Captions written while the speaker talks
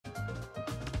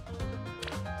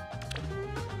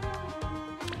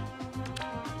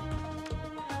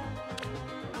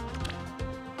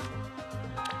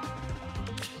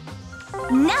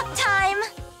Nap time!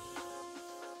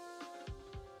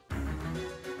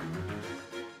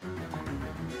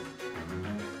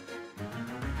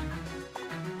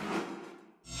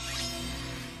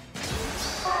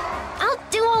 I'll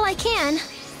do all I can.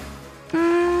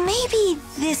 Maybe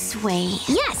this way.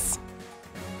 Yes!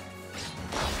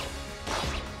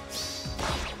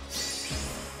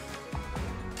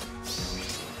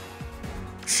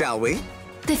 Shall we?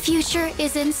 The future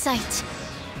is in sight.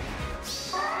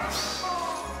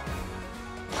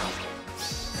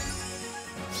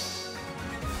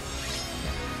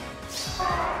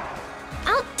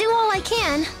 I'll do all I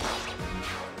can.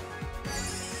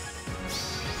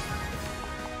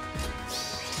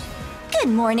 Good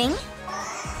morning.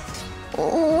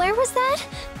 Where was that?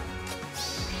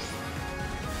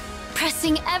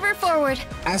 Pressing ever forward.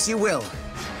 As you will.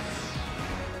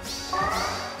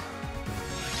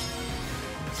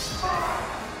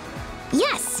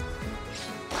 Yes!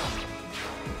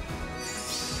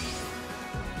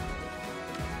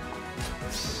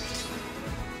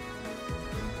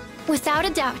 Without a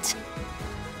doubt.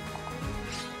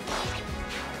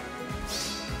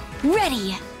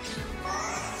 Ready!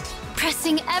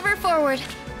 Pressing ever forward.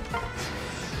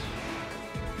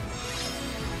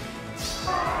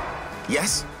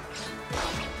 Yes?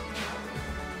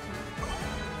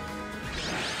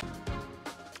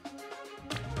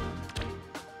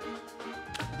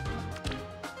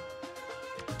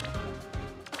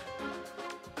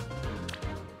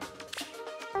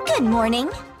 Good morning.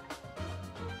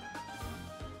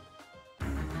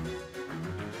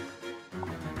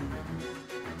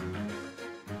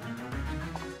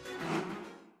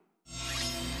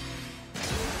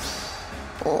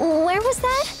 Where was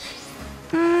that?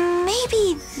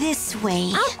 Maybe this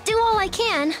way. I'll do all I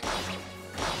can.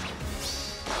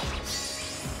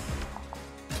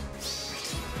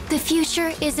 The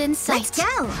future is in sight. Let's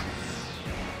go!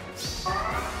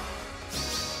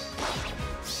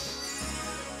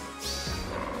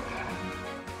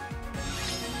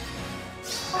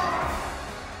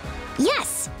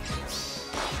 Yes!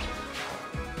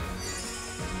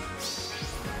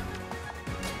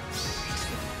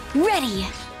 Ready!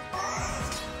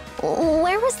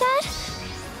 Where was that?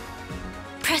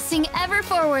 Pressing ever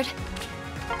forward.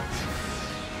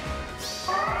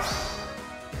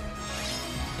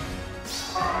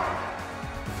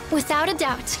 Without a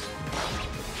doubt.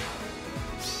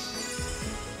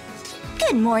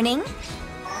 Good morning.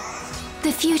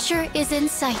 The future is in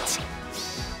sight.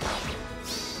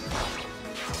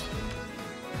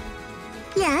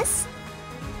 Yes?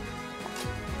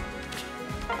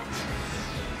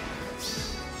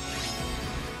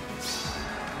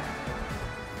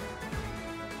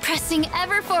 Pressing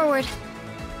ever forward.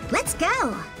 Let's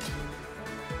go!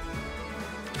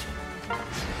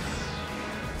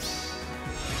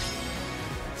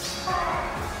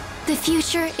 The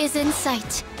future is in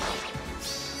sight.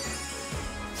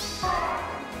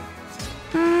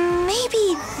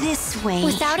 Maybe this way.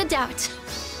 Without a doubt.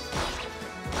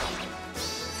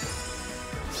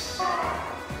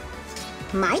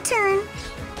 My turn.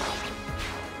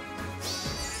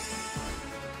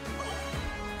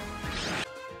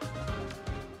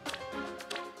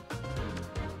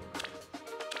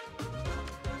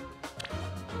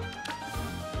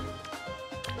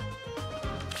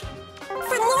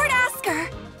 For Lord Asker!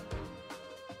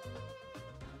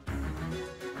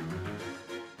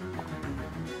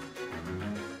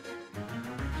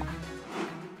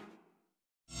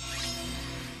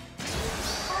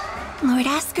 Lord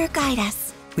Asker, guide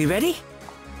us. We ready?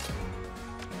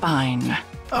 Fine.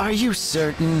 Are you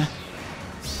certain?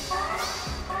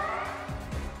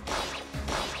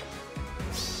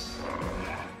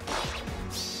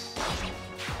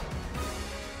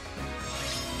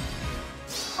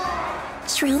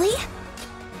 Truly?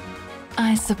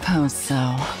 I suppose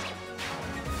so.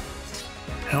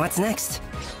 What's next?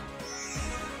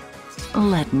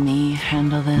 Let me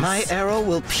handle this. My arrow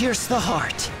will pierce the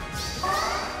heart.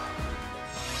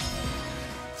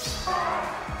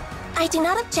 I do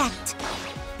not object.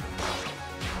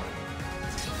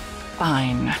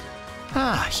 Fine.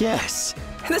 Ah, yes.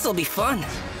 This'll be fun.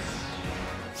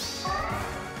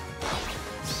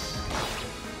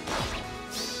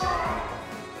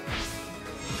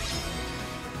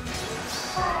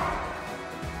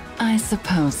 I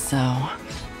suppose so.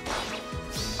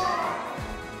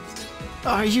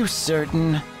 Are you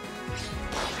certain?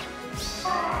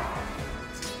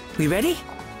 We ready?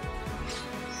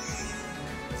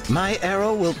 My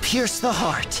arrow will pierce the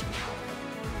heart.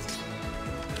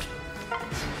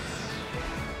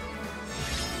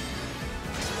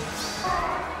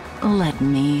 Let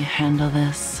me handle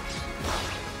this.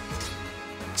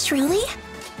 Truly?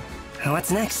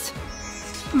 What's next?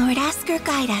 Lord Asker,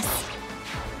 guide us.